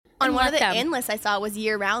On one of the in lists I saw was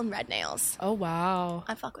year-round red nails. Oh, wow.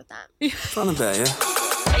 I fuck with that. Fun of that, yeah.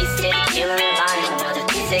 Wasted, feeling alive. Another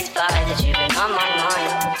 265 that you've been on my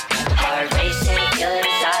mind. Heart racing, feel it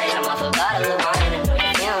inside. I'm off a bottle of wine. I know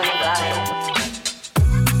you're feeling the vibe.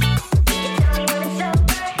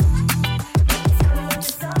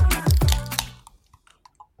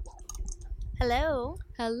 Hello.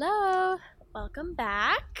 Hello. Welcome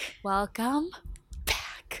back. Welcome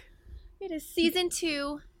back. It is season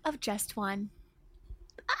 2 of Just One.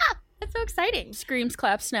 Ah, that's so exciting. Screams,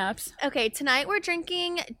 claps, snaps. Okay, tonight we're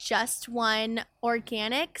drinking Just One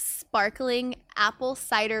organic sparkling apple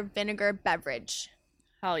cider vinegar beverage.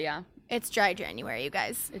 Hell yeah. It's dry January, you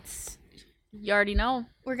guys. You already know.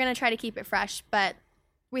 We're going to try to keep it fresh, but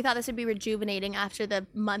we thought this would be rejuvenating after the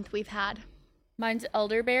month we've had. Mine's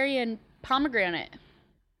elderberry and pomegranate.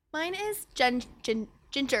 Mine is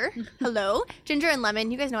ginger. Hello. Ginger and lemon.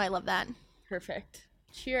 You guys know I love that. Perfect.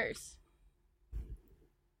 Cheers.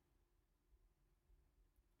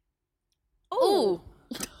 Oh.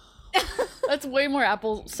 That's way more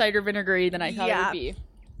apple cider vinegary than I thought it would be.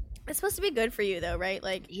 It's supposed to be good for you, though, right?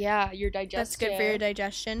 Like, yeah, your digestion. That's good for your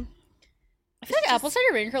digestion. I feel like apple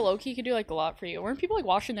cider vinegar low-key could do like a lot for you. Weren't people like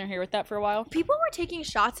washing their hair with that for a while? People were taking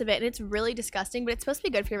shots of it, and it's really disgusting, but it's supposed to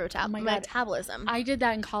be good for your metabolism. I did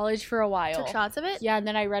that in college for a while. Took shots of it? Yeah, and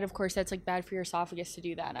then I read, of course, that's like bad for your esophagus to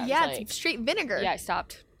do that. And yeah, it's straight vinegar. Yeah, I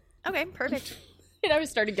stopped. Okay, perfect. And I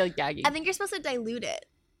was starting to get like gagging. I think you're supposed to dilute it.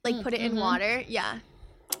 Like, put it in water. Yeah.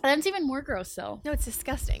 And it's even more gross, though. No, it's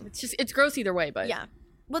disgusting. It's gross either way, but. Yeah.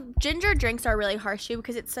 Well, ginger drinks are really harsh, too,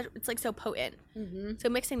 because it's like so potent. Mm-hmm. So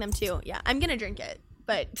mixing them, too. Yeah, I'm going to drink it.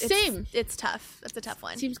 But it's tough. That's a tough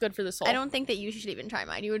one. Seems good for the soul. I don't think that you should even try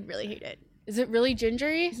mine. You would really hate it. Is it really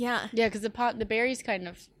gingery? Yeah. Yeah, because the berry's kind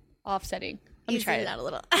of offsetting. Let me try it out a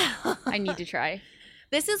little. I need to try.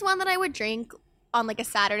 This is one that I would drink on like a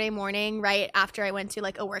Saturday morning right after I went to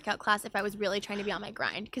like a workout class if I was really trying to be on my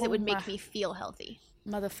grind because it would make me feel healthy.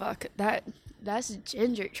 Motherfuck. That's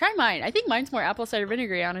ginger. Try mine. I think mine's more apple cider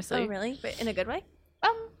vinegary, honestly. Oh, really? But in a good way?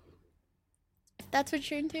 If that's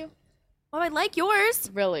what you're into. Oh, I like yours.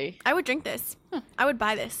 Really? I would drink this. I would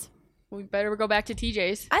buy this. We better go back to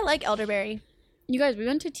TJ's. I like elderberry. You guys, we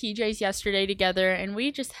went to TJ's yesterday together, and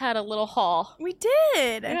we just had a little haul. We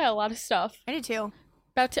did. We had a lot of stuff. I did too.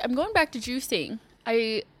 I'm going back to juicing.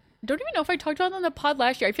 I don't even know if I talked about it on the pod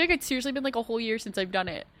last year. I feel like it's seriously been like a whole year since I've done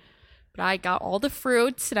it. But I got all the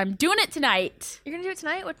fruits, and I'm doing it tonight. You're going to do it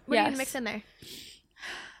tonight? What are you going to mix in there?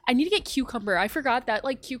 I need to get cucumber. I forgot that.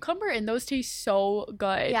 Like, cucumber and those taste so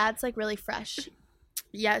good. Yeah, it's like really fresh.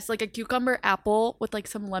 Yeah, it's like a cucumber apple with like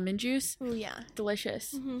some lemon juice. Oh, yeah.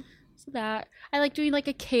 Delicious. Mm-hmm. So that. I like doing like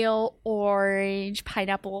a kale, orange,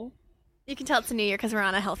 pineapple. You can tell it's a new year because we're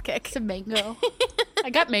on a health kick. Some mango. I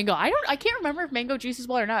got mango. I can't remember if mango juice is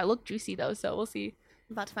well or not. It looked juicy though, so we'll see.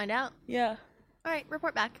 I'm about to find out. Yeah. All right,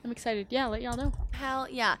 report back. I'm excited. Yeah, let y'all know. Hell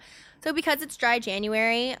yeah. So because it's dry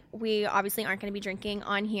January, we obviously aren't going to be drinking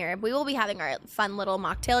on here. We will be having our fun little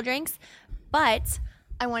mocktail drinks. But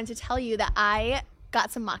I wanted to tell you that I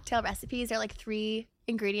got some mocktail recipes. They're like 3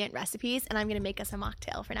 ingredient recipes, and I'm going to make us a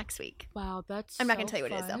mocktail for next week. Wow, that's I'm not going to tell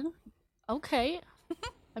you what it is, though. Okay.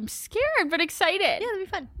 I'm scared, but excited. Yeah, it'll be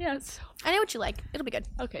fun. Yeah, it's so I know what you like. It'll be good.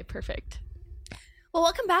 Okay, perfect. Well,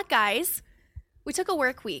 welcome back, guys. We took a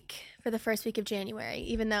work week for the first week of January,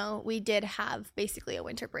 even though we did have basically a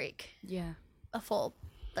winter break. Yeah. A full,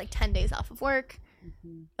 10 days off of work.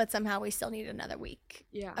 Mm-hmm. But somehow we still need another week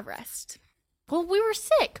of rest. Well, we were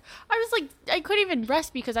sick. I was like, I couldn't even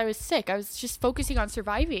rest because I was sick. I was just focusing on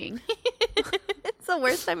surviving. It's the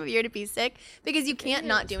worst time of year to be sick because you can't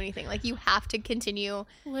not do anything. Like, you have to continue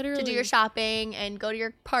to do your shopping and go to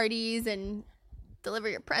your parties and deliver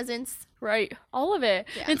your presents. Right. All of it.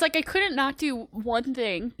 Yeah. And it's like I couldn't not do one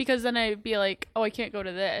thing because then I'd be like, oh, I can't go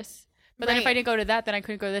to this. But then if I didn't go to that, then I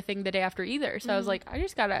couldn't go to the thing the day after either. So I was like, I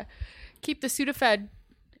just got to keep the Sudafed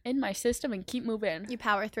in my system and keep moving. You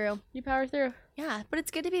power through. Yeah, but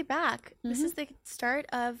it's good to be back. Mm-hmm. This is the start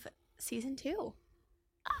of season 2.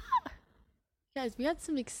 Guys, we had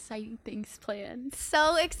some exciting things planned.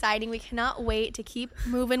 So exciting. We cannot wait to keep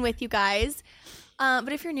moving with you guys.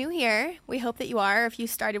 But if you're new here, we hope that you are. If you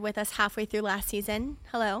started with us halfway through last season,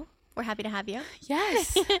 hello. We're happy to have you.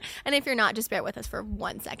 Yes. And if you're not, just bear with us for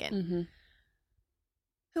 1 second. Mm-hmm.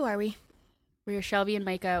 Who are we? We're Shelby and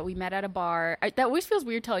Micah. We met at a bar. That always feels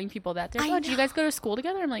weird telling people that. They're like, oh, did you guys go to school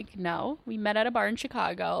together? I'm like, no. We met at a bar in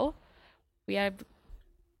Chicago. We had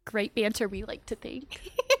great banter, we like to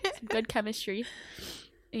think. Some good chemistry.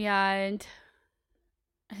 And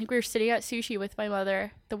I think we were sitting at sushi with my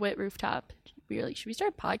mother, the Wit rooftop. We were like, should we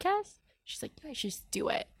start a podcast? She's like, yeah, I should just do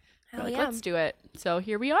it. We're like, let's do it. So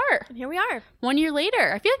here we are. And here we are. 1 year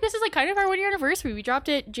later. I feel like this is like kind of our 1 year anniversary. We dropped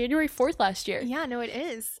it January 4th last year. Yeah, no, it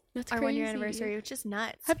is. That's our crazy. 1 year anniversary, which is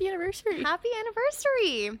nuts. Happy anniversary. Happy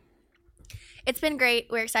anniversary. It's been great.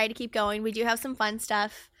 We're excited to keep going. We do have some fun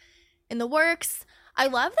stuff in the works. I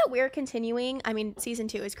love that we're continuing. I mean, season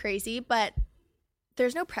 2 is crazy, but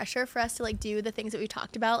there's no pressure for us to like do the things that we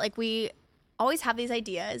talked about. Like we always have these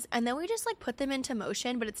ideas and then we just like put them into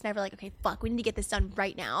motion, but it's never like, okay, fuck, we need to get this done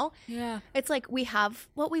right now. Yeah. It's like we have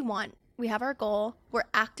what we want. We have our goal. We're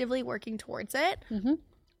actively working towards it,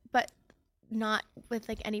 but not with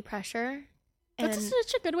like any pressure. And that's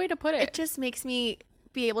such a good way to put it. It just makes me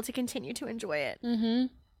be able to continue to enjoy it.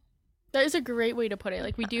 That is a great way to put it.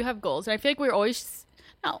 Like we do have goals and I feel like we're always,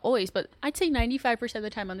 not always, but I'd say 95% of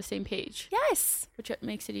the time on the same page. Yes. Which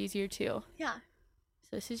makes it easier too. Yeah.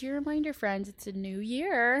 So this is your reminder, friends. It's a new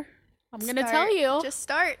year. I'm going to tell you. Just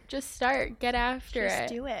start. Just start. Get after it.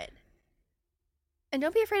 Just do it. And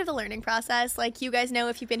don't be afraid of the learning process. Like you guys know,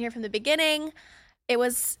 if you've been here from the beginning, it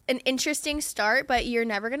was an interesting start, but you're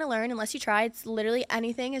never going to learn unless you try. It's literally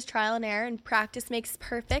anything is trial and error, and practice makes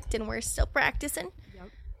perfect, and we're still practicing.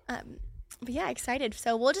 Yep. But yeah, excited.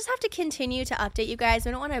 So we'll just have to continue to update you guys.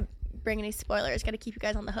 We don't want to bring any spoilers. Got to keep you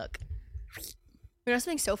guys on the hook. You know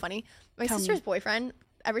something so funny? My sister's boyfriend,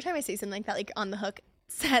 every time I say something like that, like on the hook,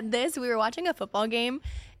 said this. We were watching a football game,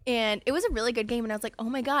 and it was a really good game. And I was like, oh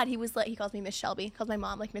my God. He was like, he calls me Miss Shelby. He calls my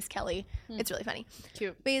mom like Miss Kelly. It's really funny.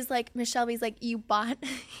 Cute. But he's like, Miss Shelby's like, you bought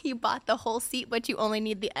the whole seat, but you only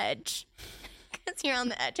need the edge. Because you're on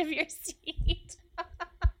the edge of your seat.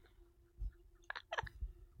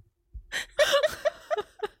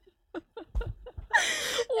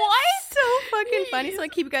 What? So fucking funny. So I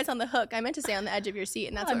keep you guys on the hook. I meant to say on the edge of your seat,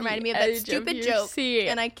 and that's what reminded me of that stupid joke.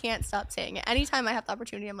 And I can't stop saying it. Anytime I have the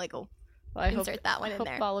opportunity, I'm like, oh, well, insert that one in there.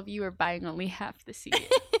 I hope all of you are buying only half the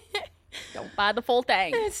seat. Don't buy the full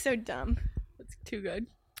thing. It's so dumb. It's too good.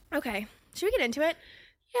 Okay. Should we get into it?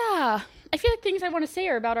 Yeah. I feel like things I want to say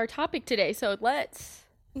are about our topic today, so let's.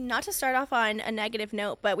 Not to start off on a negative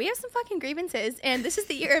note, but we have some fucking grievances, and this is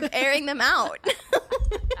the year of airing them out.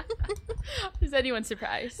 Is anyone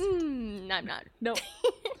surprised? I'm not. No.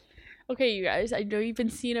 Okay, you guys. I know you've been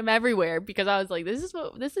seeing them everywhere because I was like, this is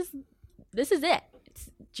it. It's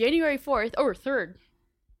January 4th or 3rd.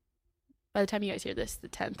 By the time you guys hear this, the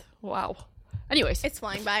 10th. Wow. Anyways, it's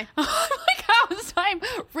flying by. Oh my God, this time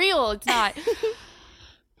real. It's not.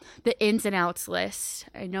 The ins and outs list.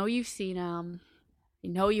 I know you've seen them. I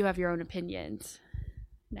know you have your own opinions.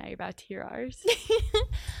 Now you're about to hear ours.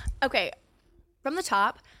 Okay, from the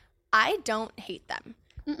top, I don't hate them.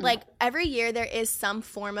 Like, every year there is some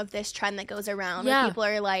form of this trend that goes around where people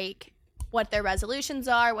are like, what their resolutions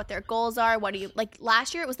are, what their goals are, what do you, like,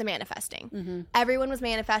 last year it was the manifesting. Everyone was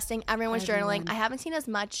manifesting, everyone was journaling. I haven't seen as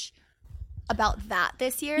much about that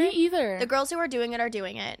this year. Me either. The girls who are doing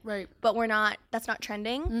it. Right. But that's not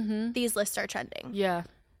trending. These lists are trending. Yeah.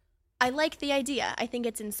 I like the idea. I think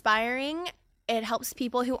it's inspiring. It helps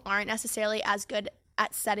people who aren't necessarily as good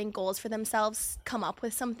at setting goals for themselves come up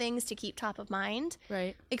with some things to keep top of mind.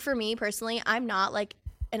 Right. Like for me personally, I'm not like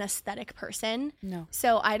an aesthetic person. No.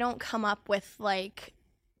 So I don't come up with like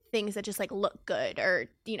things that just like look good or,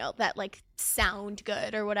 you know, that like sound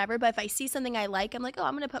good or whatever. But if I see something I like, I'm like, oh,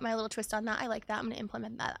 I'm going to put my little twist on that. I like that. I'm going to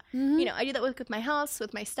implement that. You know, I do that with my house,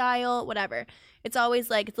 with my style, whatever. It's always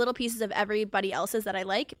like it's little pieces of everybody else's that I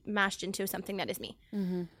like mashed into something that is me.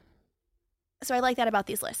 So I like that about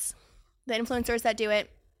these lists. The influencers that do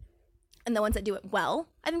it and the ones that do it well,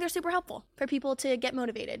 I think they're super helpful for people to get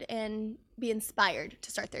motivated and be inspired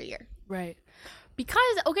to start their year. Right. Because,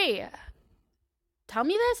 okay, tell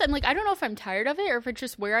me this. I'm like, I don't know if I'm tired of it or if it's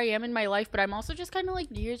just where I am in my life, but I'm also just kind of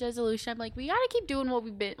like New Year's resolution. I'm like, we got to keep doing what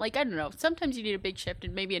we've been, like, I don't know. Sometimes you need a big shift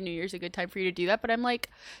and maybe a New Year's a good time for you to do that. But I'm like,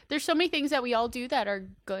 there's so many things that we all do that are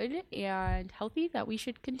good and healthy that we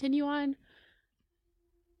should continue on.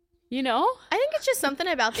 You know? I think it's just something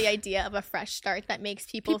about the idea of a fresh start that makes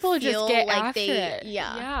people feel just get like after it.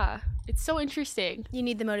 Yeah. Yeah. It's so interesting. You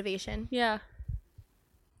need the motivation. Yeah.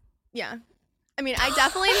 Yeah. I mean, I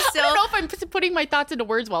definitely still... I don't know if I'm putting my thoughts into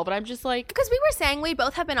words well, but I'm just like... Because we were saying we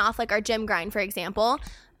both have been off, like, our gym grind, for example.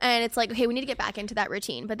 And it's like, okay, we need to get back into that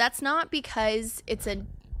routine. But that's not because it's a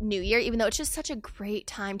new year, even though it's just such a great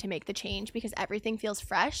time to make the change because everything feels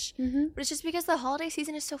fresh. But it's just because the holiday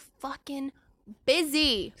season is so fucking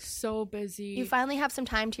busy. So busy. You finally have some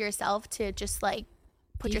time to yourself to just, like,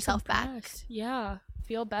 put yourself back. Yeah.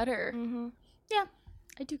 Feel better. Yeah.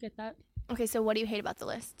 I do get that. Okay, so what do you hate about the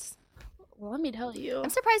lists? Well, let me tell you. I'm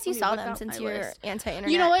surprised you saw them since you're anti-internet.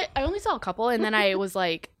 You know what? I only saw a couple, and then I was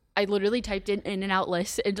like, I literally typed in and out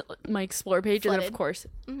lists in my explore page, and then of course.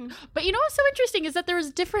 Mm-hmm. But you know what's so interesting is that there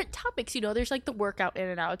was different topics. You know, there's like the workout in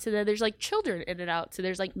and outs, and then there's like children in and outs, so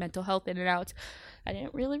there's like mental health in and outs. I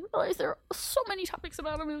didn't really realize there are so many topics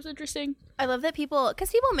about them. It was interesting. I love that people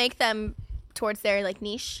make them towards their like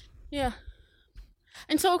niche. Yeah.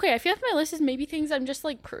 And so, okay, I feel like my list is maybe things I'm just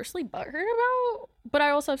like personally butthurt about, but I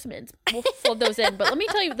also have some ins. We'll fold those in. But let me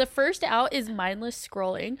tell you, the first out is mindless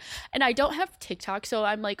scrolling. And I don't have TikTok, so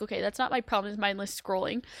I'm like, okay, that's not my problem, is mindless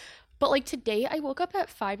scrolling. But like today, I woke up at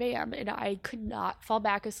 5 a.m. and I could not fall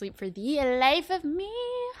back asleep for the life of me.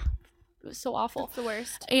 It was so awful. It's the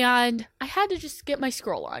worst. And I had to just get my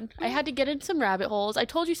scroll on. I had to get in some rabbit holes. I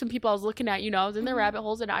told you some people I was looking at, you know, I was in their rabbit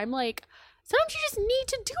holes, and I'm like, sometimes you just need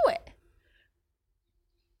to do it.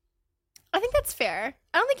 I think that's fair.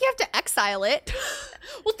 I don't think you have to exile it.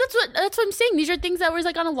 Well, that's what I'm saying. These are things that was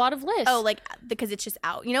like on a lot of lists. Oh, like because it's just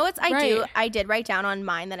out. You know what I did write down on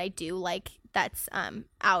mine that I do like that's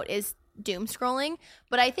out is doom scrolling.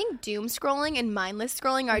 But I think doom scrolling and mindless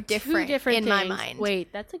scrolling are different in things. my mind.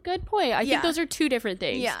 Wait, that's a good point. I think those are two different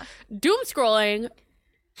things. Yeah. Doom scrolling,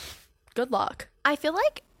 good luck. I feel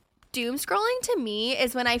like doom scrolling to me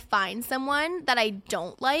is when I find someone that I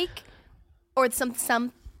don't like or some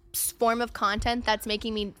form of content that's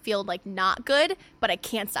making me feel like not good, but I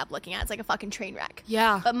can't stop looking at it. It's like a fucking train wreck.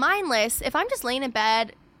 Yeah. But mindless, if I'm just laying in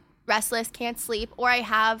bed, restless, can't sleep, or I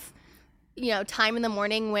have, you know, time in the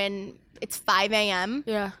morning when it's 5 a.m.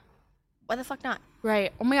 Yeah. Why the fuck not?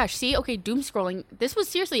 Right. Oh my gosh. See, okay, doom scrolling. This was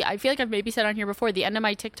seriously, I feel like I've maybe said on here before, the end of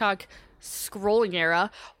my TikTok scrolling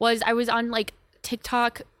era was I was on like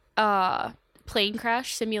TikTok plane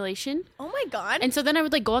crash simulation. Oh my god. And so then I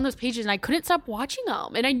would like go on those pages and I couldn't stop watching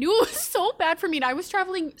them. And I knew it was so bad for me. And I was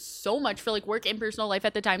traveling so much for like work and personal life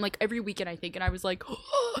at the time, like every weekend, I think. And I was like,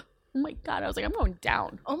 oh my god. I was like, I'm going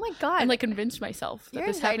down. Oh my god. And like convinced myself that your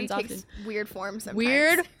this anxiety happens takes often. weird forms sometimes.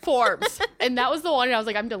 Weird forms. And that was the one. And I was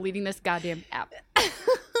like, I'm deleting this goddamn app. I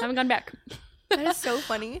haven't gone back. That is so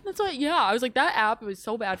funny. That's what, yeah. I was like, that app was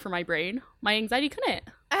so bad for my brain. My anxiety couldn't.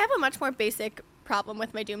 I have a much more basic problem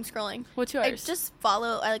with my doom scrolling. What's yours? I just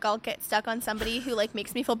I'll get stuck on somebody who like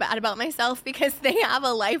makes me feel bad about myself because they have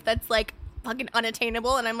a life that's like fucking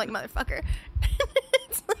unattainable, and I'm like, motherfucker.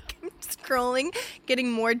 It's like I'm scrolling,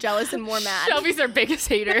 getting more jealous and more mad. Shelby's our biggest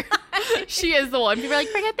hater. She is the one. People are like,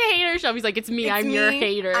 forget the hater. Shelby's like, it's me. I'm your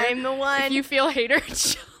hater. I'm the one. If you feel hater,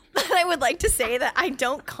 it's Shelby. But I would like to say that I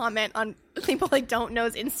don't comment on people I don't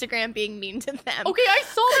know's Instagram being mean to them. Okay, I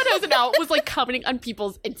saw that as an out was like commenting on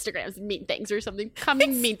people's Instagrams, mean things or something,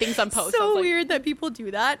 commenting mean things on posts. So like, weird that people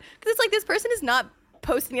do that because it's like this person is not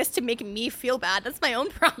posting this to make me feel bad. That's my own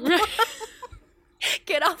problem. Right.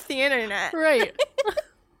 Get off the internet. Right.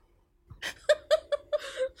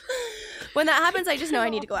 When that happens, I just know I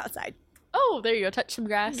need to go outside. Oh, there you go. Touch some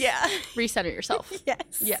grass. Yeah. Recenter yourself.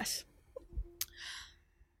 Yes. Yes.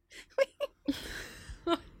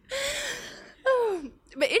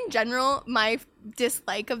 But in general, my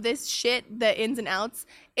dislike of this shit, the ins and outs,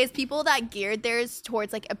 is people that geared theirs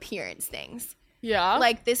towards like appearance things. Yeah.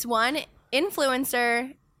 Like this one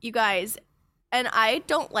influencer, you guys, and I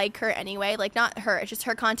don't like her anyway. Like not her, it's just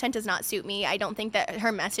her content does not suit me. I don't think that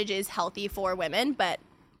her message is healthy for women, but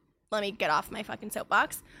let me get off my fucking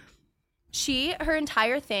soapbox. Her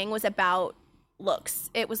entire thing was about looks.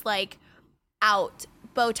 It was like out,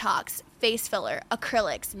 Botox, face filler,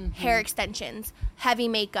 acrylics, hair extensions, heavy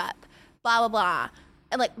makeup, blah, blah, blah.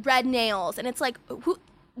 And like red nails. And it's like, what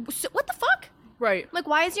the fuck? Right. Like,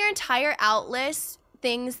 why is your entire outlet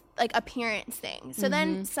things like appearance things? So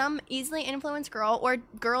then some easily influenced girl or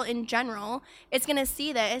girl in general is going to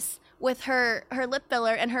see this with her lip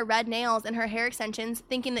filler and her red nails and her hair extensions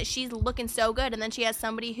thinking that she's looking so good. And then she has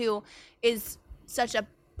somebody who is such a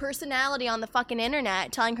personality on the fucking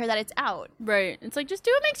internet telling her that it's out. Right. It's like, just do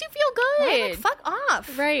what makes you feel good. Right? Like, fuck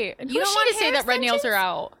off. Right. And You who's don't she want to say hair that red nails are extensions?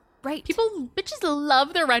 out? Right. Bitches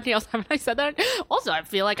love their red nails. Haven't I said that? Also, I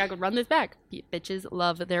feel like I could run this back. Bitches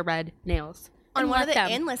love their red nails. On And one of let the them.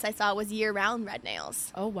 in lists I saw was year-round red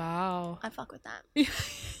nails. Oh, wow. I fuck with that.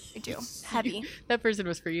 I do. Heavy. That person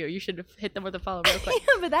was for you. You should have hit them with a follow real quick.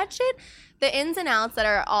 But that shit, the ins and outs that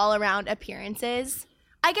are all around appearances,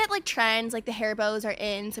 I get like trends, like the hair bows are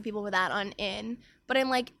in, so people with that on in. But I'm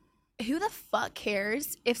like, who the fuck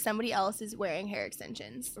cares if somebody else is wearing hair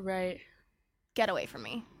extensions? Right. Get away from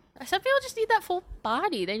me. Some people just need that full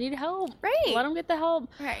body. They need help. Right. Let them get the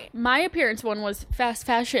help. Right. My appearance one was fast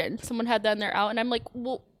fashion. Someone had that in their out, and I'm like,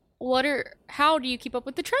 well, how do you keep up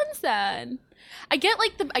with the trends then? I get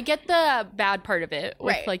the bad part of it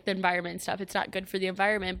with Right. like the environment and stuff. It's not good for the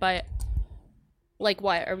environment, but like,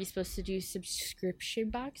 what are we supposed to do?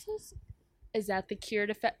 Subscription boxes? Is that the cure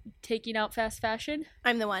to taking out fast fashion?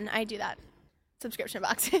 I'm the one. I do that. Subscription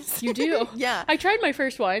boxes. You do? Yeah. I tried my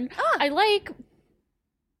first one. I like,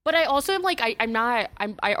 but I also am like, I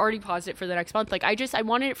already paused it for the next month. Like, I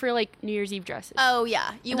wanted it for like New Year's Eve dresses. Oh,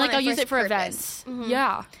 yeah. You like, I'll use it for events. Mm-hmm.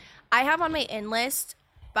 Yeah. I have on my in list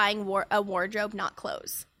buying a wardrobe, not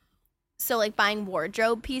clothes. So, like, buying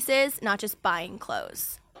wardrobe pieces, not just buying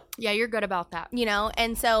clothes. Yeah, you're good about that. You know,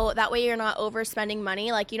 and so that way you're not overspending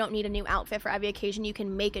money. Like, you don't need a new outfit for every occasion. You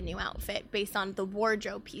can make a new outfit based on the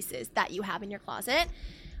wardrobe pieces that you have in your closet.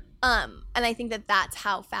 And I think that that's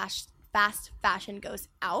how fast fashion goes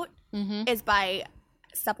out, is by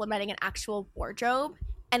supplementing an actual wardrobe.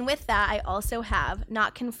 And with that, I also have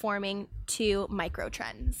not conforming to micro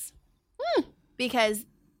trends. Because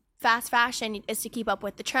fast fashion is to keep up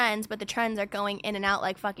with the trends, but the trends are going in and out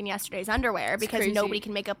like fucking yesterday's underwear because nobody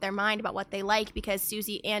can make up their mind about what they like because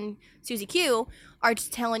Susie and Susie Q are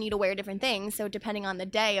just telling you to wear different things. So depending on the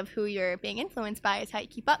day of who you're being influenced by is how you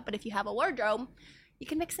keep up. But if you have a wardrobe, you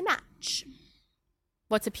can mix and match.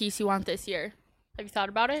 What's a piece you want this year? Have you thought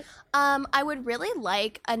about it? I would really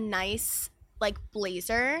like a nice like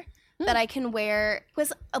blazer that I can wear,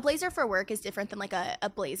 because a blazer for work is different than like a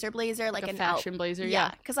blazer, like a fashion blazer. Yeah,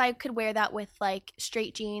 because I could wear that with like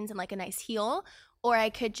straight jeans and like a nice heel, or I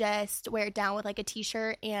could just wear it down with like a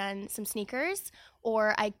t-shirt and some sneakers,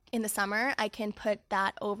 or in the summer I can put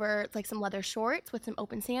that over like some leather shorts with some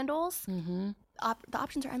open sandals. The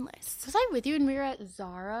options are endless. Was I with you when we were at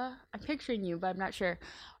Zara? I'm picturing you, but I'm not sure.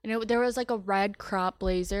 You know, there was like a red crop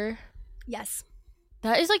blazer. Yes.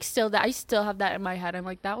 That is like still that I still have that in my head. I'm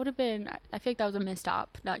like, that would have been, I feel like that was a missed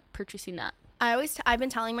op, not purchasing that. I've been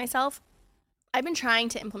telling myself, I've been trying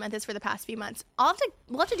to implement this for the past few months.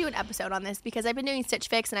 We'll have to do an episode on this because I've been doing Stitch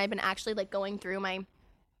Fix and I've been actually like going through my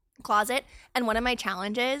closet. And one of my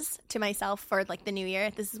challenges to myself for like the new year,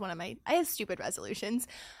 this is I have stupid resolutions,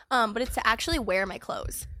 but it's to actually wear my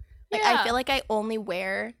clothes. Like I feel like I only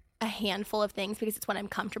wear a handful of things because it's what I'm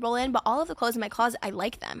comfortable in, but all of the clothes in my closet, I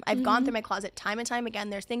like them. I've gone through my closet time and time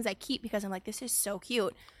again. There's things I keep because I'm like, this is so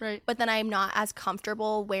cute. Right. But then I'm not as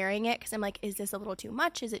comfortable wearing it because I'm like, is this a little too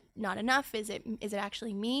much? Is it not enough? Is it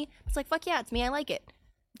actually me? It's like, fuck yeah, it's me. I like it.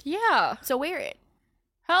 Yeah. So wear it.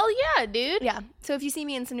 Hell yeah, dude. Yeah. So if you see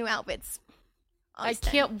me in some new outfits, I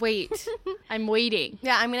can't wait. I'm waiting.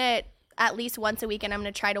 Yeah, I'm going to, at least once a week, and I'm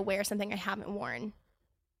going to try to wear something I haven't worn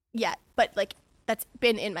yet. But like, that's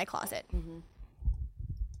been in my closet.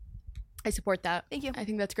 I support that. Thank you. I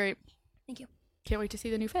think that's great. Thank you. Can't wait to see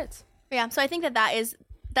the new fits. Yeah, so I think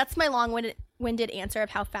that's my long-winded answer of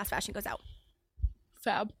how fast fashion goes out.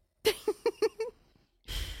 Fab.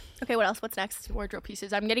 Okay, what else? What's next? Wardrobe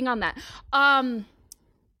pieces. I'm getting on that.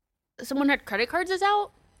 Someone had credit cards is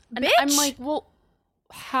out. And Bitch! I'm like, well,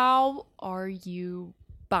 how are you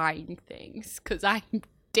buying things? Because I'm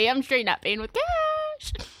damn straight not paying with cash.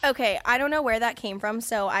 Okay, I don't know where that came from,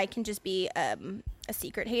 so I can just be a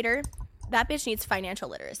secret hater. That bitch needs financial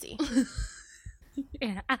literacy.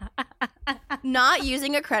 Not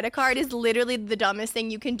using a credit card is literally the dumbest thing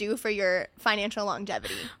you can do for your financial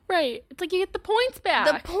longevity. Right. It's like you get the points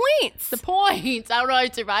back. The points! The points. I don't know how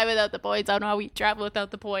to survive without the points. I don't know how we travel without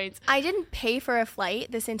the points. I didn't pay for a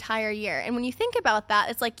flight this entire year. And when you think about that,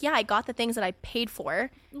 it's like, yeah, I got the things that I paid for.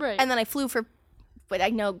 Right. And then I flew for, but I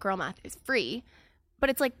know girl math is free. But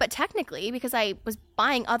it's like, but technically, because I was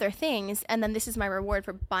buying other things, and then this is my reward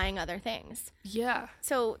for buying other things. Yeah.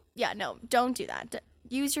 So, yeah, no, don't do that.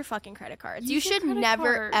 Use your fucking credit cards. Use you your should credit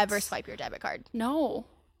never, cards. ever swipe your debit card. No.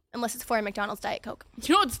 Unless it's for a McDonald's Diet Coke.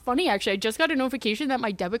 You know what's funny, actually? I just got a notification that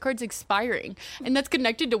my debit card's expiring. And that's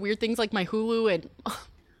connected to weird things like my Hulu and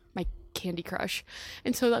my Candy Crush.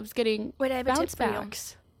 And so I was getting Wait, I have a tip bounce for you.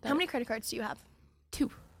 backs. How many credit cards do you have? 2.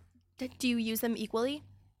 Do you use them equally?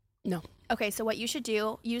 No. Okay, so what you should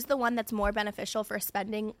do, use the one that's more beneficial for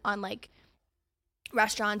spending on like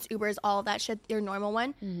restaurants, Ubers, all of that shit, your normal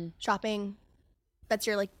one, shopping, that's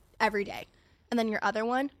your like everyday. And then your other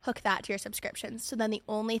one, hook that to your subscriptions. So then the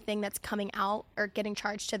only thing that's coming out or getting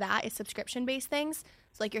charged to that is subscription-based things.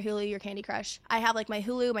 So like your Hulu, your Candy Crush. I have like my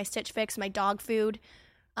Hulu, my Stitch Fix, my dog food,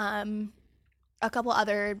 a couple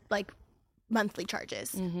other like monthly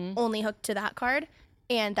charges only hooked to that card.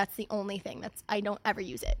 And that's the only thing I don't ever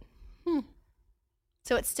use it.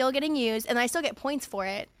 So it's still getting used, and I still get points for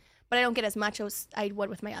it, but I don't get as much as I would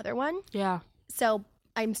with my other one. Yeah. So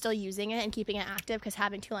I'm still using it and keeping it active because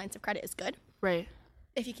having 2 lines of credit is good Right.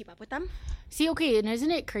 if you keep up with them. See, okay, and isn't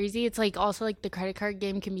it crazy? It's like also like the credit card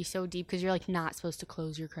game can be so deep because you're like not supposed to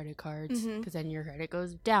close your credit cards because then your credit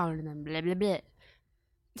goes down and then blah, blah, blah.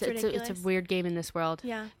 It's It's ridiculous. a weird game in this world.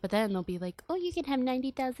 Yeah. But then they'll be like, oh, you can have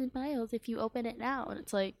 90,000 miles if you open it now. And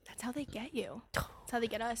it's like, That's how they get you. That's how they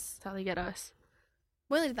get us. that's how they get us.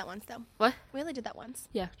 We only did that once, though. What? We only did that once.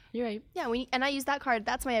 Yeah, you're right. Yeah, and I use that card.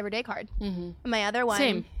 That's my everyday card. Mm-hmm. And my other one.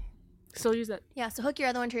 Same. Still use that. Yeah, so hook your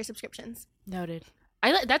other one to your subscriptions. Noted.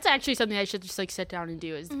 That's actually something I should just like sit down and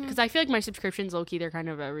do, is because I feel like my subscriptions, low key, they're kind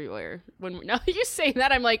of everywhere. When now you say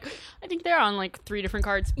that, I'm like, I think they're on like 3 different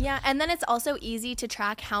cards. Yeah, and then it's also easy to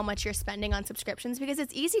track how much you're spending on subscriptions because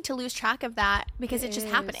it's easy to lose track of that because it's just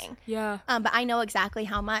happening. Yeah. But I know exactly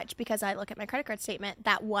how much because I look at my credit card statement.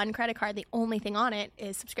 That one credit card, the only thing on it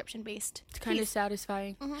is subscription based. It's kind of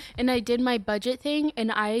satisfying. And I did my budget thing,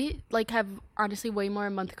 and I like have honestly way more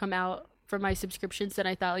a month come out for my subscriptions than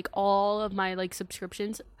I thought. Like all of my like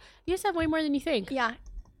subscriptions, you just have way more than you think. Yeah,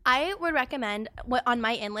 I would recommend what on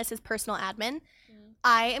my in list is personal admin.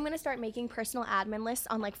 I am going to start making personal admin lists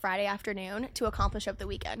on like Friday afternoon to accomplish over the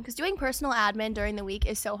weekend because doing personal admin during the week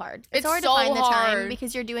is so hard. It's hard to find the time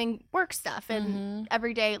because you're doing work stuff and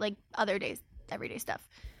everyday, like other days, everyday stuff.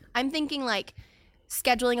 I'm thinking like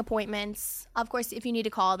scheduling appointments. Of course, if you need to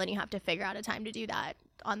call, then you have to figure out a time to do that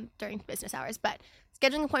during business hours. But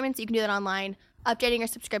scheduling appointments, you can do that online. Updating your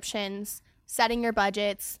subscriptions, setting your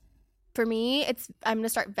budgets. For me, I'm going to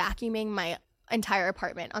start vacuuming my entire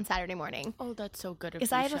apartment on Saturday morning. Oh, that's so good.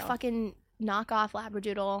 Because I have a fucking knockoff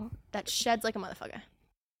Labradoodle that sheds like a motherfucker.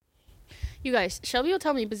 You guys, Shelby will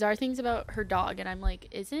tell me bizarre things about her dog, and I'm like,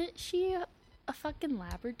 isn't she a fucking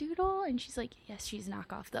Labradoodle? And she's like, yes, she's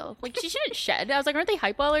knockoff though. Like, she shouldn't shed. I was like, aren't they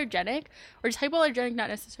hypoallergenic? Or does hypoallergenic not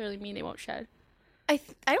necessarily mean they won't shed? I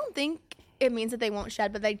don't think it means that they won't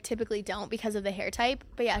shed, but they typically don't because of the hair type.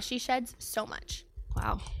 But yeah, she sheds so much.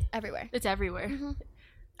 Wow. Everywhere. It's everywhere.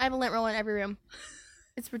 I have a lint roller in every room.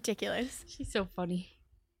 It's ridiculous. She's so funny.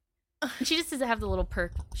 She just doesn't have the little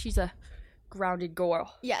perk. She's a grounded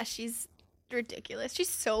girl. Yeah, she's ridiculous. She's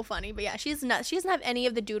so funny, but yeah, she's nuts. She doesn't have any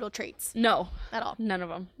of the doodle traits No. at all. None of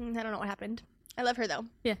them. I don't know what happened. I love her though.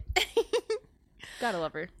 Yeah. Gotta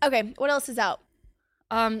love her. Okay, what else is out?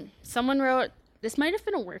 Someone wrote, this might have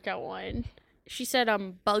been a workout one. She said,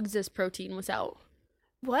 Bugs as protein was out.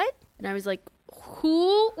 What? And I was like,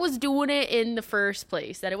 who was doing it in the first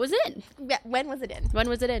place that it was in? Yeah, when was it in? When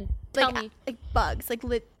was it in? Tell me. Like bugs, like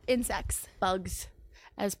insects. Bugs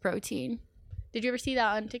as protein. Did you ever see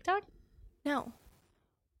that on TikTok? No.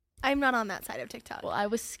 I'm not on that side of TikTok. Well, I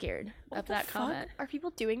was scared of that fuck comment. Are people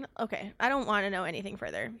doing? Okay, I don't want to know anything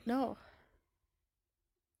further. No.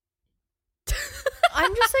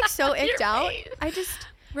 I'm just like so icked You're out. right. I just,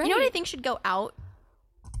 you know what I think should go out?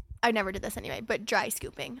 I never did this anyway, but dry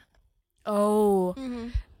scooping. Oh.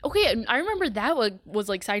 Okay, and I remember that was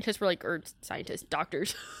like scientists were like, or scientists,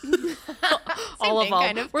 doctors, all of them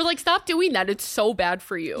kind of. were like, stop doing that. It's so bad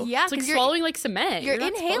for you. Yeah, it's like 'cause you're- swallowing like cement. You're not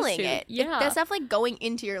supposed inhaling to. it. Yeah, That stuff like going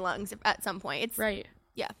into your lungs at some point. It's right.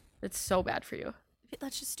 Yeah, It's so bad for you.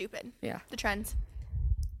 that's just stupid. Yeah, The trends.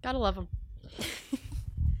 gotta love them.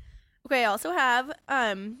 Okay, I also have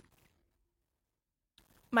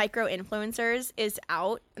micro influencers is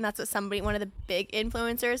out, and that's what one of the big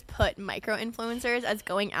influencers put micro influencers as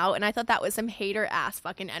going out, and I thought that was some hater ass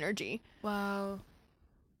fucking energy. Wow,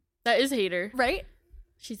 that is hater. Right?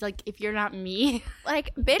 She's like, if you're not me,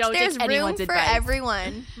 Like, bitch, Don't there's take room anyone's for advice.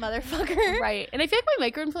 everyone, motherfucker. right? And I feel like my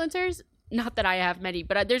micro influencers, not that I have many,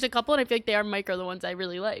 but there's a couple, and I feel like they are micro the ones I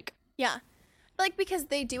really like. Yeah. Like, because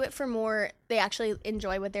they do it for more, they actually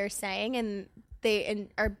enjoy what they're saying, and they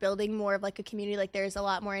are building more of like a community. Like, there's a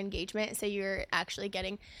lot more engagement, so you're actually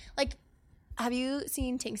getting, like, have you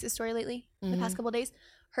seen Tinks' story lately? The past couple of days?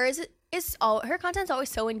 Her content's always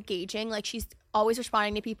so engaging. Like, she's always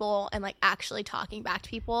responding to people and like actually talking back to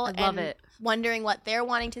people. I love and it. Wondering what they're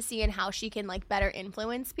wanting to see and how she can like better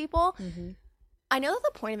influence people. I know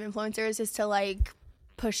that the point of influencers is to like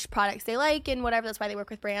push products they like and whatever. That's why they work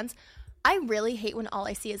with brands. I really hate when all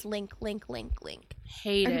I see is link. Hate And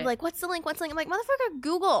it. people are like, what's the link? What's the link? I'm like, motherfucker,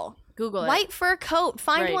 Google Google it. white fur coat.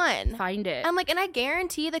 Find Right. one. Find it. I'm like, and I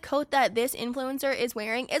guarantee the coat that this influencer is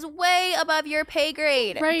wearing is way above your pay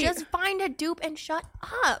grade. Right. Just find a dupe and shut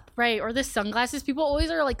up. Right, or the sunglasses. People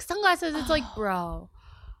always are like, sunglasses. It's like, bro,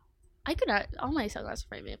 I could not. All my sunglasses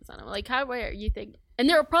are from Amazon. I'm like, how rare you think? And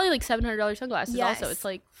they're probably like $700 sunglasses. Yes. Also, it's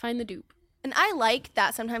like, find the dupe. And I like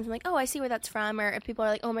that sometimes. I'm like, oh, I see where that's from. Or if people are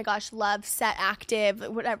like, oh my gosh, love Set Active,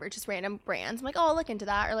 whatever, just random brands. I'm like, oh, I'll look into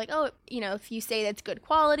that. Or like, oh, you know, if you say that's good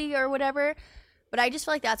quality or whatever. But I just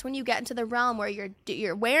feel like that's when you get into the realm where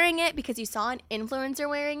you're wearing it because you saw an influencer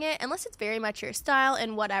wearing it, unless it's very much your style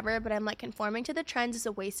and whatever. But I'm like, conforming to the trends is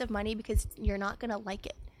a waste of money because you're not going to like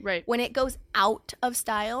it. Right. When it goes out of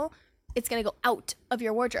style, it's going to go out of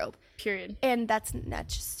your wardrobe. Period. And that's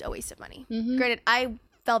just a waste of money. Mm-hmm. Granted, I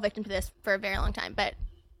fell victim to this for a very long time, but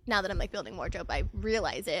now that I'm like building wardrobe, I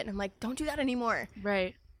realize it. And I'm like, don't do that anymore.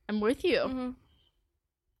 Right. I'm with you. Mm-hmm.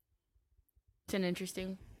 It's an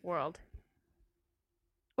interesting world.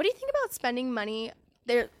 What do you think about spending money?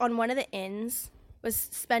 There on one of the inns was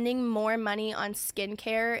spending more money on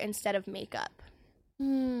skincare instead of makeup.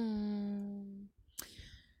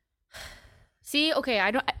 See,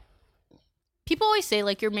 okay, people always say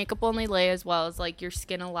like your makeup only lay as well as like your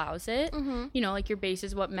skin allows it. Mm-hmm. You know, like your base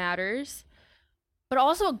is what matters. But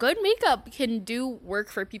also good makeup can do work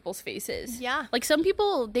for people's faces. Yeah. Like some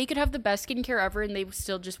people, they could have the best skincare ever and they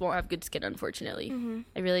still just won't have good skin, unfortunately. Mm-hmm.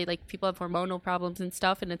 I really like people have hormonal problems and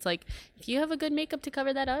stuff. And it's like, if you have a good makeup to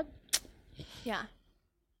cover that up. Yeah.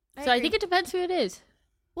 I think it depends who it is.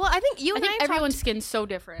 Well, I think everyone's skin's so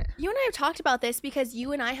different. You and I have talked about this because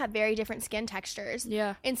you and I have very different skin textures.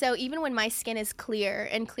 Yeah. And so even when my skin is clear,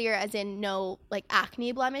 and clear as in no like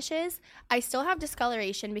acne blemishes, I still have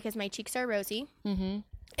discoloration because my cheeks are rosy. Mm-hmm.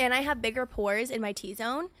 And I have bigger pores in my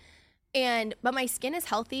T-zone. But my skin is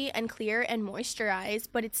healthy and clear and moisturized,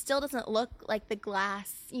 but it still doesn't look like the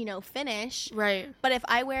glass, finish. Right. But if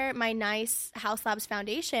I wear my nice House Labs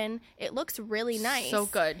foundation, it looks really nice. So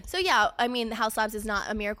good. So yeah, I mean, House Labs is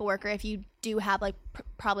not a miracle worker if you do have like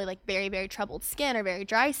probably like very, very troubled skin or very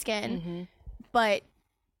dry skin. Mm-hmm. But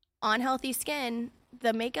on healthy skin,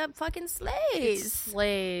 the makeup fucking slays. It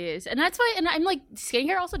slays. And that's why, and I'm like,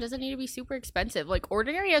 skincare also doesn't need to be super expensive. Like,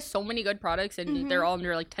 Ordinary has so many good products, and they're all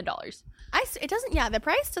under like $10. It doesn't, the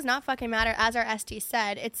price does not fucking matter. As our ST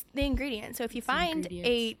said, it's the ingredient. So if you find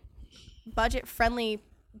a budget-friendly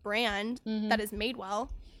brand that is made well,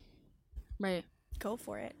 right, go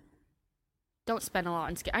for it. Don't spend a lot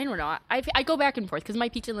on skin. I don't know. I go back and forth because my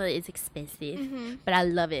peach and lily is expensive, but I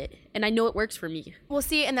love it. And I know it works for me. Well,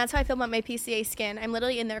 see, and that's how I feel about my PCA skin. I'm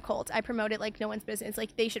literally in their cult. I promote it like no one's business.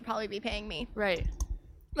 Like, they should probably be paying me. Right.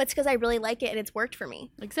 But it's because I really like it and it's worked for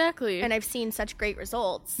me. Exactly. And I've seen such great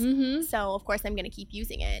results. So, of course, I'm going to keep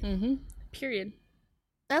using it. Period.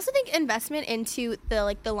 I also think investment into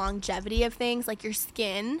the longevity of things, like your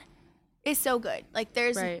skin, is so good. Like,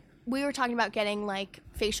 there's... Right. We were talking about getting like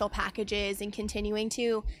facial packages and continuing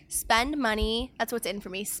to spend money. That's what's in for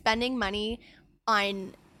me. Spending money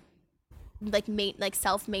on like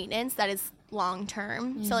self maintenance that is long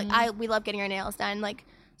term. So like we love getting our nails done. Like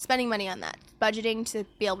spending money on that, budgeting to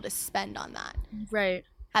be able to spend on that. Right.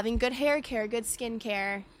 Having good hair care, good skin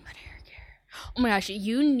care. Good hair care. Oh my gosh,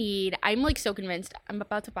 I'm like so convinced. I'm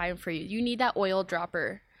about to buy them for you. You need that oil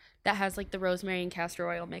dropper that has like the rosemary and castor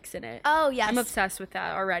oil mix in it. Oh, yes. I'm obsessed with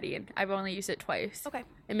that already, and I've only used it twice. Okay.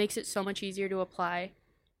 It makes it so much easier to apply.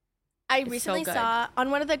 I recently saw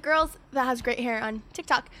on one of the girls that has great hair on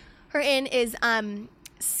TikTok, her in is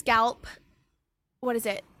scalp, what is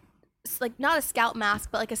it? It's like not a scalp mask,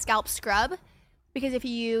 but like a scalp scrub. Because if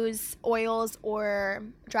you use oils or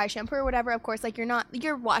dry shampoo or whatever, of course, like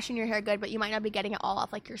you're washing your hair good, but you might not be getting it all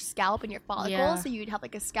off like your scalp and your follicles. Yeah. So you'd have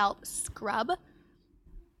like a scalp scrub.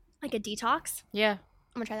 Like a detox? Yeah. I'm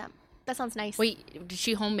gonna try that. That sounds nice. Wait, did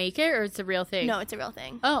she home make it or it's a real thing? No, it's a real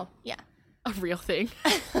thing. Oh. Yeah. A real thing.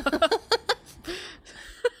 Or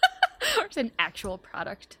it's an actual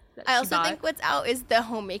product. I also think what's out is the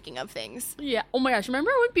homemaking of things. Yeah. Oh my gosh.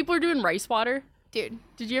 Remember when people were doing rice water? Dude.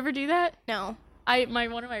 Did you ever do that? No. One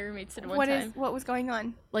of my roommates did it one time. What was going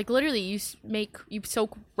on? Like literally you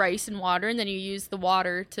soak rice in water and then you use the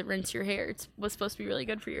water to rinse your hair. It was supposed to be really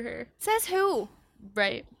good for your hair. Says who?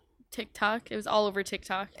 Right. TikTok. It was all over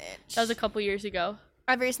TikTok. Bitch. That was a couple years ago.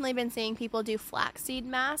 I've recently been seeing people do flaxseed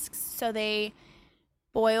masks. So they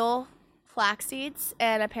boil flax seeds,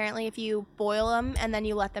 and apparently if you boil them and then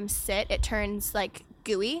you let them sit, it turns like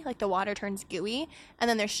gooey, like the water turns gooey, and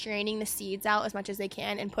then they're straining the seeds out as much as they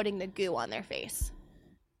can and putting the goo on their face.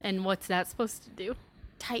 And what's that supposed to do?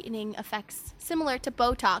 Tightening effects similar to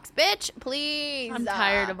Botox. Bitch, please. I'm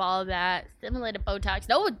tired of all of that. Similar to Botox.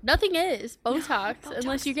 No, nothing is Botox,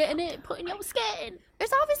 unless you're getting it put in your skin.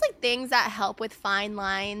 There's obviously things that help with fine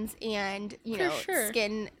lines and, sure.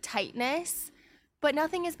 skin tightness, but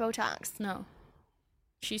nothing is Botox. No.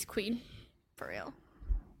 She's queen. For real.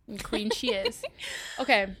 And queen she is.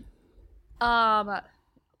 Okay.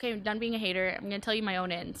 Okay, I'm done being a hater. I'm going to tell you my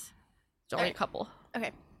own ends. There's only a couple.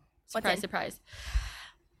 Okay. Surprise, surprise.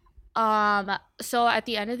 So at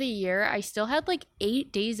the end of the year, I still had like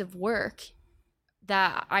 8 days of work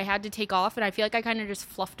that I had to take off, and I feel like I kind of just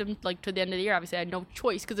fluffed them like to the end of the year. Obviously I had no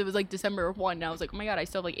choice because it was like December 1 and I was like, oh my god, I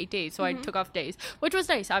still have like 8 days. So I took off days, which was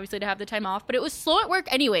nice obviously to have the time off, but it was slow at work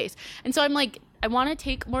anyways. And so I'm like, I want to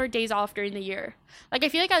take more days off during the year. Like I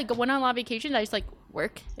feel like I went on a lot of vacations, I just like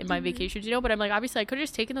work in my vacations, you know, but I'm like, obviously I could have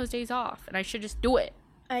just taken those days off and I should just do it.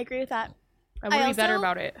 I agree with that. I would be better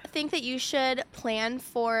about it. I think that you should plan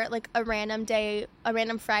for like a random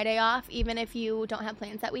Friday off, even if you don't have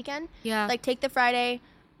plans that weekend. Yeah. Like take the Friday,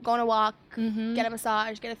 go on a walk, get a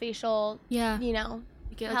massage, get a facial. Yeah. You know,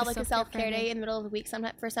 Get, have like a self-care day in the middle of the week.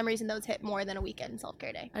 Sometimes, for some reason, those hit more than a weekend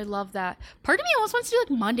self-care day. I love that. Part of me almost wants to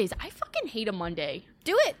do like Mondays. I fucking hate a Monday.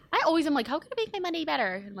 Do it. I always am like, how can I make my Monday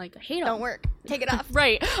better? And like, I hate them. Don't work. Take it off.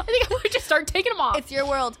 Right. I think I would just start taking them off. It's your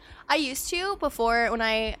world. I used to before when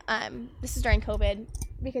I this is during COVID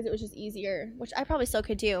because it was just easier, which I probably still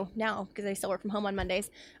could do now because I still work from home on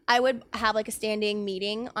Mondays. I would have like a standing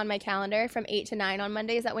meeting on my calendar from 8 to 9 on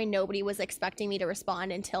Mondays. That way nobody was expecting me to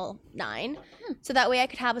respond until 9. So that way I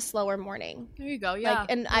could have a slower morning. There you go. Yeah.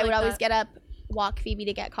 And I would always get up, walk Phoebe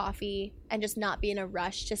to get coffee, and just not be in a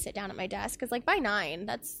rush to sit down at my desk. Because like by 9,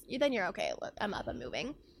 then you're okay. I'm up, I'm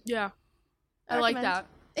moving. Yeah. I like that.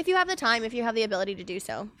 If you have the time, if you have the ability to do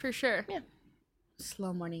so. For sure. Yeah.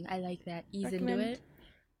 Slow morning. I like that. Ease into it.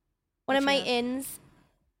 One of my ins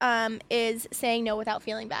is saying no without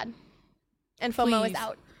feeling bad. And FOMO is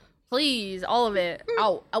out. Please, all of it.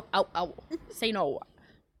 Out, out, out, out. Say no.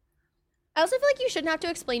 I also feel like you shouldn't have to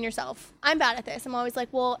explain yourself. I'm bad at this. I'm always like,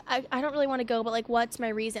 well, I don't really want to go, but like, what's my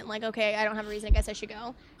reason? Like, okay, I don't have a reason. I guess I should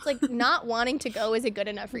go. It's like not wanting to go is a good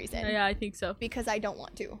enough reason. Yeah, I think so. Because I don't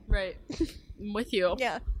want to. Right. I'm with you.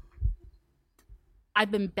 Yeah. I've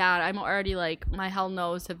been bad. I'm already like, my hell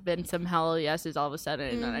no's have been some hell yeses all of a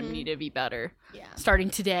sudden, and I need to be better. Yeah. Starting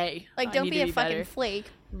today. Like, don't be a fucking flake.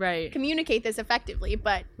 Right. Communicate this effectively,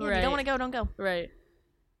 but if you don't want to go, don't go. Right.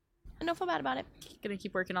 And don't feel bad about it. Gonna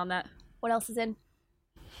keep working on that. What else is in?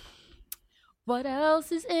 What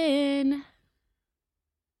else is in?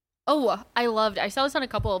 Oh, I saw this on a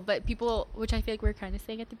couple, but people, which I feel like we are kind of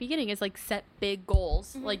saying at the beginning, is like set big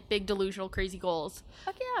goals, like big delusional crazy goals.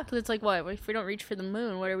 Fuck yeah. Because it's like, what if we don't reach for the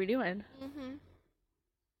moon? What are we doing?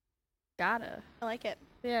 Gotta. I like it.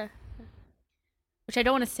 Yeah. Which I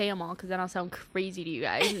don't want to say them all because then I'll sound crazy to you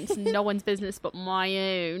guys. It's no one's business but my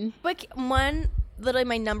own. But literally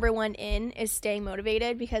my number one in is staying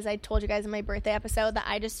motivated, because I told you guys in my birthday episode that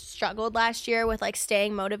I just struggled last year with like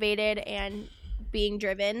staying motivated and being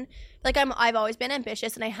driven. Like I've always been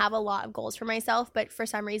ambitious and I have a lot of goals for myself, but for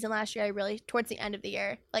some reason last year I really, towards the end of the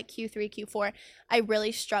year, like Q3, Q4, I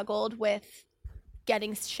really struggled with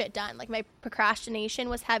getting shit done. Like my procrastination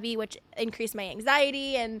was heavy, which increased my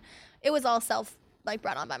anxiety, and it was all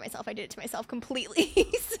brought on by myself. I did it to myself completely.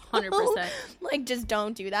 So, 100%. Like, just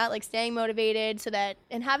don't do that. Like, staying motivated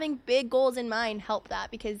and having big goals in mind help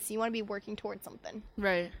that, because you want to be working towards something.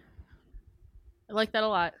 Right. I like that a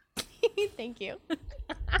lot. Thank you.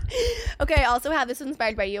 Okay, I also have this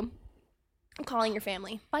inspired by you. Calling your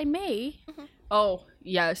family. By me? Oh,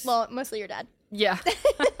 yes. Well, mostly your dad. Yeah.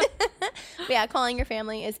 But yeah, calling your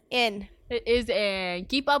family is in. It is in.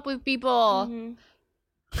 Keep up with people.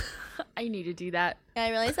 I need to do that. And I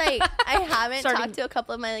realized I haven't talked to a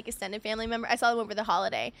couple of my like extended family members. I saw them over the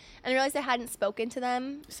holiday, and I realized I hadn't spoken to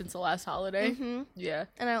them since the last holiday. Yeah.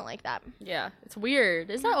 And I don't like that. Yeah. It's weird.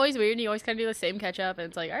 Isn't that always weird? You always kind of do the same catch up, and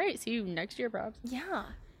it's like, all right, see you next year, probs. Yeah.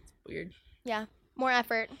 It's weird. Yeah. More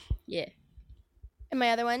effort. Yeah. And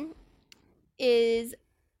my other one is,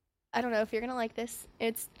 I don't know if you're going to like this.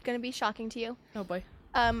 It's going to be shocking to you. Oh, boy.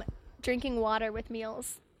 Drinking water with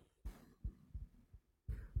meals.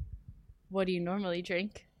 What do you normally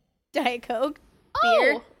drink? Diet Coke,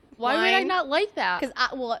 beer, why would I not like that? Because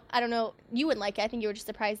I don't know. You wouldn't like it. I think you were just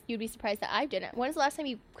surprised. You'd be surprised that I didn't. When was the last time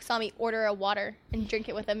you saw me order a water and drink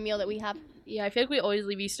it with a meal that we have? Yeah, I feel like we always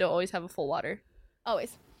leave East to always have a full water.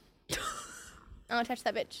 Always. I don't touch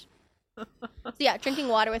that bitch. So yeah, drinking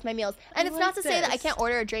water with my meals. And it's not to say that I can't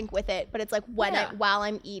order a drink with it, but it's like while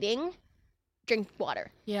I'm eating, drink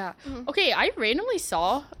water. Yeah. Okay, I randomly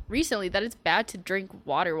saw recently that it's bad to drink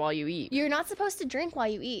water while you eat. You're not supposed to drink while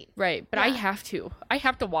you eat. Right, but I have to. I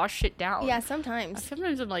have to wash shit down. Yeah, sometimes.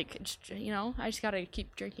 Sometimes I'm like, I just gotta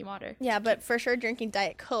keep drinking water. Yeah, but for sure drinking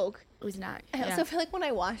Diet Coke. It was not. I also feel like when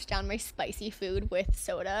I wash down my spicy food with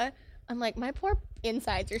soda, I'm like, my poor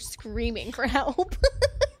insides are screaming for help.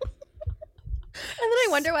 And then I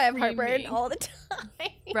wonder why I have heartburn all the time.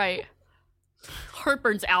 Right.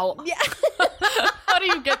 Heartburn's out. Yeah. How do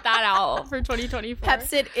you get that out for 2024?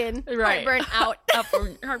 Pepsid in. Right. Heartburn out.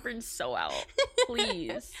 Heartburn's so out.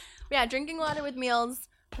 Please. Yeah, drinking water with meals.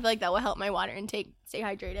 I feel like that will help my water intake stay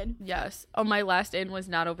hydrated. Yes. Oh, my last in was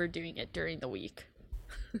not overdoing it during the week.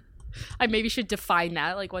 I maybe should define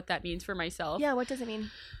that, like what that means for myself. Yeah, what does it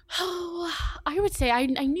mean? Oh, I would say I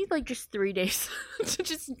need like just 3 days to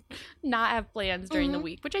just not have plans during the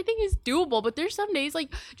week, which I think is doable. But there's some days,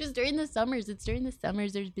 like just during the summers,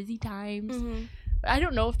 there's busy times. I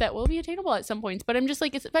don't know if that will be attainable at some points, but I'm just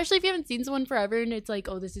like, especially if you haven't seen someone forever and it's like,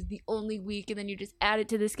 oh, this is the only week, and then you just add it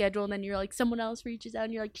to the schedule, and then you're like, someone else reaches out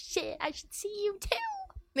and you're like, shit, I should see you too.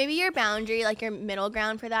 Maybe your boundary, like your middle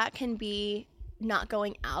ground for that, can be not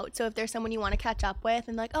going out. So if there's someone you want to catch up with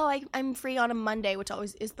and like, oh, I'm free on a Monday, which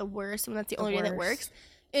always is the worst when that's the only day that works,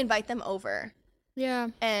 invite them over. Yeah.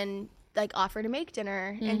 And like offer to make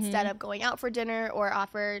dinner instead of going out for dinner, or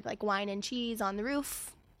offer like wine and cheese on the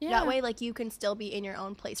roof. Yeah. That way, like, you can still be in your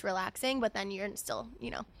own place relaxing, but then you're still,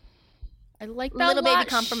 I like that little baby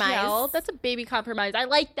compromise. Shell. That's a baby compromise. I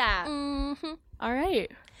like that. Mm-hmm. All right.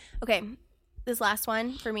 Okay. This last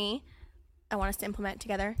one for me, I want us to implement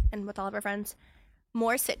together and with all of our friends.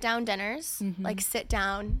 More sit-down dinners. Like, sit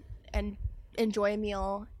down and enjoy a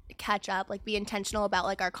meal, catch up, like, be intentional about,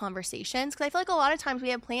 like, our conversations. Because I feel like a lot of times we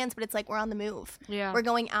have plans, but it's like we're on the move. Yeah. We're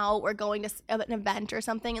going out, we're going to an event or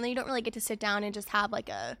something, and then you don't really get to sit down and just have, like,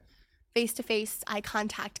 a face-to-face eye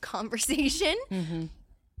contact conversation.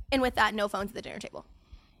 And with that, no phones at the dinner table.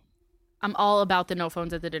 I'm all about the no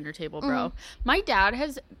phones at the dinner table, bro. My dad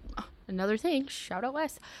has, another thing, shout out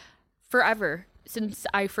Wes, forever, since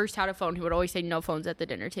I first had a phone, he would always say no phones at the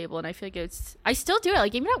dinner table. And I feel like I still do it.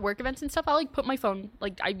 Like, even at work events and stuff, I'll like put my phone,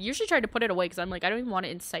 like, I usually try to put it away because I'm like, I don't even want it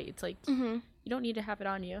in sight. It's like, you don't need to have it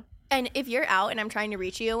on you. And if you're out and I'm trying to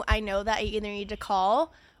reach you, I know that I either need to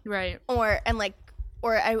call, right, or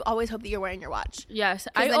I always hope that you're wearing your watch. Yes,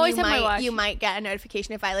 I always have my watch. You might get a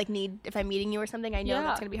notification if I'm meeting you or something. I know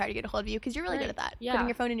that's gonna be hard to get a hold of you because you're really good at that. Yeah. Putting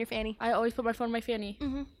your phone in your fanny. I always put my phone in my fanny.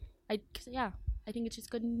 I think it's just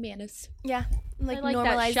good manners. Yeah, like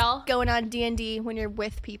normalize going on D&D when you're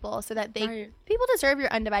with people, so that people deserve your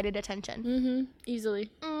undivided attention. Easily.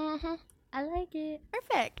 I like it.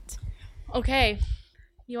 Perfect. Okay,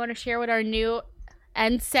 you want to share what our new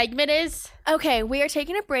end segment is? Okay, we are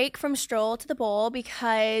taking a break from Stroll to the Bowl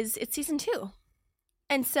because it's season 2.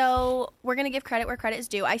 And so we're going to give credit where credit is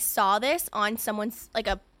due. I saw this on someone's, like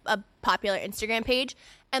a popular Instagram page,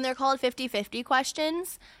 and they're called 50-50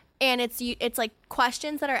 questions. And it's like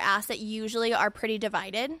questions that are asked that usually are pretty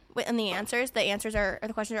divided in the answers. The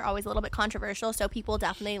questions are always a little bit controversial, so people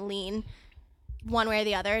definitely lean one way or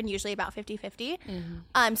the other, and usually about 50-50.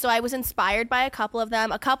 So I was inspired by a couple of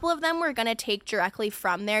them. A couple of them we're going to take directly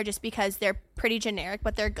from there just because they're pretty generic,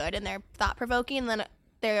 but they're good and they're thought-provoking. And then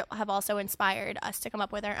they have also inspired us to come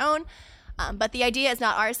up with our own. But the idea is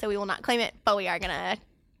not ours, so we will not claim it, but we are going to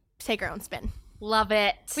take our own spin. Love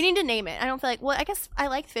it. We need to name it. I don't feel like, well, I guess I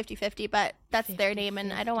like 50-50, but that's 50, their name,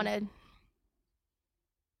 and I don't want to.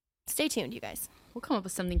 Stay tuned, you guys. We'll come up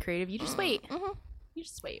with something creative. You just wait. You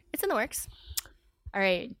just wait. It's in the works. All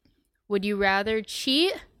right. Would you rather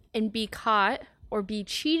cheat and be caught, or be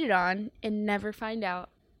cheated on and never find out?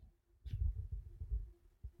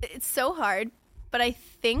 It's so hard, but I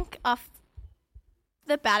think off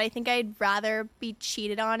the bat, I think I'd rather be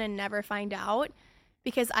cheated on and never find out,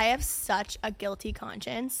 because I have such a guilty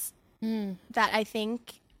conscience that I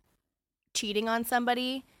think cheating on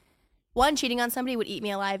somebody would eat me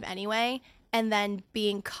alive anyway, and then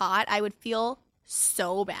being caught, I would feel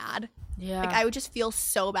so bad. Yeah. Like, I would just feel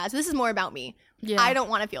so bad. So this is more about me. Yeah. I don't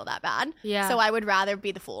want to feel that bad. Yeah. So I would rather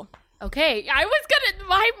be the fool. Okay.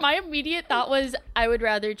 My immediate thought was I would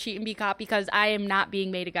rather cheat and be caught because I am not being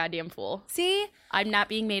made a goddamn fool. See? I'm not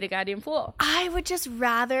being made a goddamn fool. I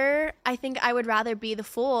think I would rather be the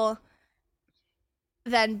fool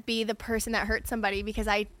than be the person that hurt somebody, because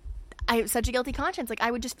I have such a guilty conscience. Like, I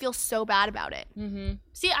would just feel so bad about it.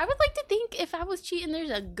 See, I would like to think if I was cheating, there's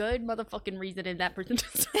a good motherfucking reason in that person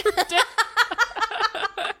deserved it.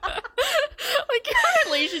 Like, your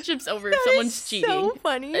relationship's over if someone's cheating. So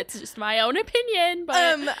funny. It's just my own opinion,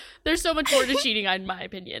 but there's so much more to cheating, in my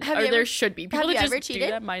opinion. There should be. People that just do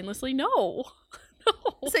that mindlessly. No.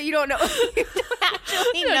 So you don't know. You don't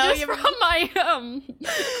actually know. Just from my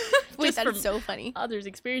Wait, that is so funny. Others'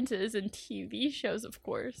 experiences and TV shows, of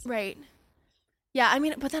course. Right. Yeah, I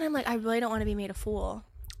mean, but then I'm like, I really don't want to be made a fool.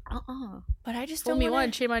 But I just don't want to. Fool me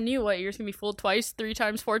once, shame on you. What, you're just going to be fooled twice, 3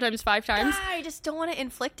 times, 4 times, 5 times? I just don't want to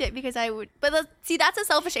inflict it because I would. But see, that's a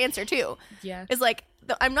selfish answer, too. Yeah. It's like,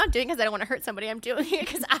 I'm not doing it because I don't want to hurt somebody. I'm doing it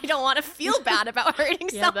because I don't want to feel bad about hurting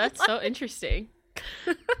someone. Yeah, that's so interesting.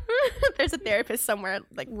 There's a therapist somewhere,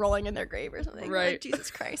 like, rolling in their grave or something. Right. Like,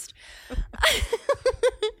 Jesus Christ.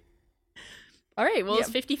 All right, well, it's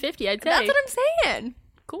 50-50, I'd say. That's what I'm saying.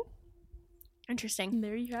 Cool. Interesting. And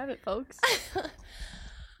there you have it, folks.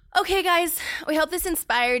 Okay, guys, we hope this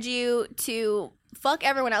inspired you to fuck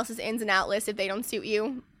everyone else's ins and out list if they don't suit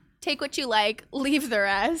you. Take what you like, leave the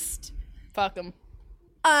rest. Fuck them.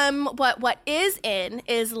 What is in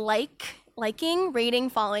is liking, rating,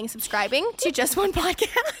 following, subscribing to Just One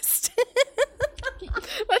Podcast.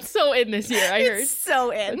 That's so in this year, I heard. It's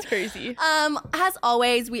so in. That's crazy. As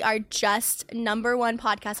always, we are just #1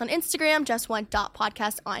 podcast on Instagram,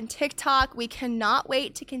 just1.podcast on TikTok. We cannot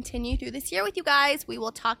wait to continue through this year with you guys. We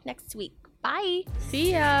will talk next week. Bye.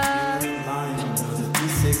 See ya.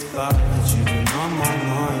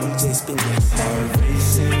 Just been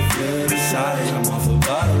racing,